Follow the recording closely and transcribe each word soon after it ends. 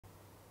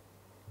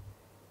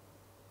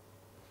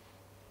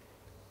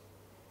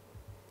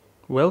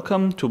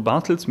Welcome to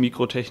Bartels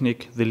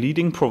Mikrotechnik, the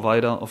leading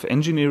provider of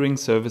engineering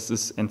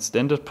services and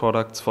standard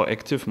products for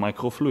active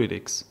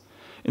microfluidics.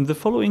 In the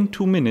following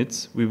 2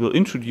 minutes, we will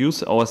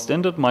introduce our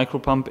standard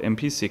micropump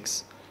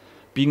mp6.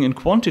 Being in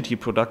quantity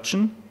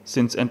production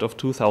since end of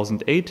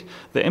 2008,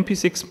 the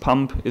mp6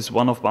 pump is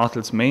one of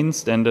Bartels' main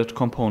standard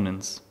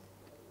components.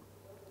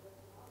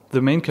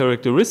 The main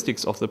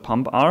characteristics of the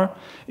pump are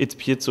its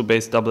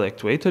piezo-based double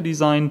actuator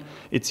design,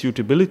 its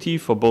suitability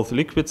for both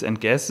liquids and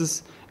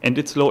gases, and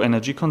its low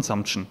energy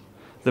consumption.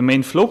 The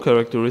main flow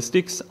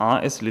characteristics are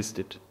as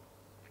listed.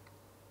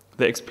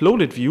 The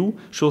exploded view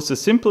shows the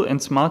simple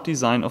and smart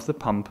design of the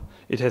pump.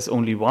 It has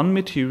only one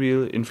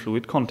material in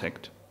fluid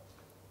contact.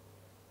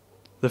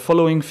 The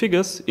following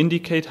figures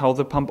indicate how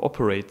the pump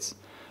operates.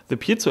 The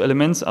piezo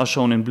elements are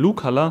shown in blue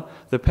color,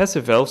 the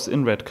passive valves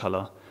in red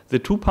color. The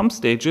 2 pump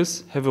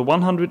stages have a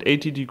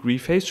 180-degree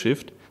phase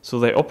shift, so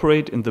they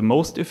operate in the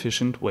most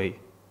efficient way.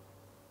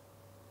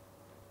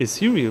 A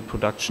serial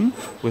production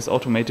with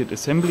automated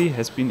assembly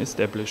has been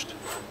established.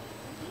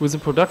 With a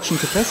production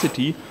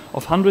capacity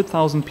of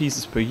 100,000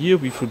 pieces per year,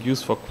 we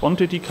produce for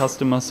quantity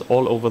customers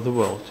all over the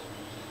world.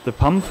 The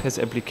pump has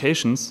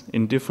applications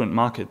in different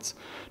markets.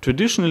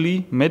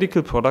 Traditionally,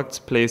 medical products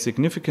play a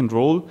significant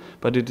role,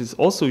 but it is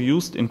also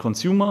used in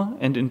consumer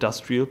and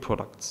industrial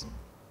products.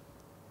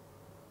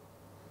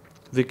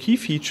 The key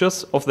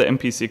features of the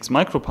mp6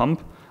 micropump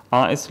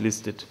are as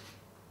listed.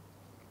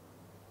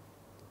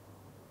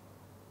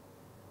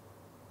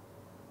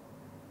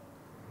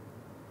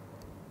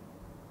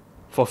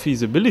 For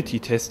feasibility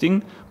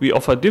testing, we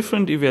offer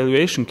different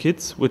evaluation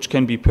kits which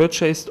can be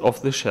purchased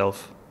off the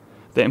shelf.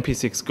 The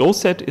mp6 Go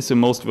set is the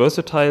most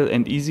versatile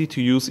and easy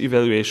to use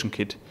evaluation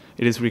kit.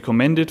 It is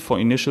recommended for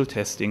initial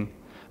testing.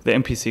 The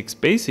mp6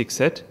 Basic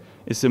set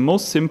is the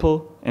most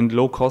simple and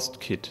low-cost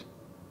kit.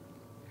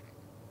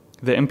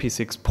 The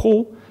mp6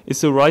 Pro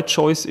is the right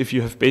choice if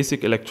you have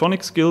basic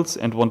electronic skills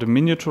and want a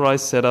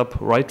miniaturized setup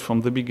right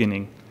from the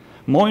beginning.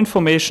 More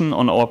information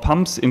on our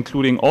pumps,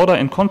 including order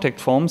and contact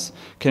forms,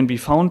 can be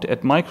found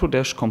at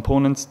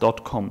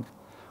microcomponents.com.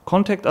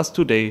 Contact us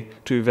today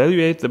to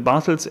evaluate the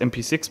Bartels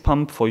mp6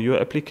 pump for your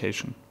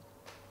application.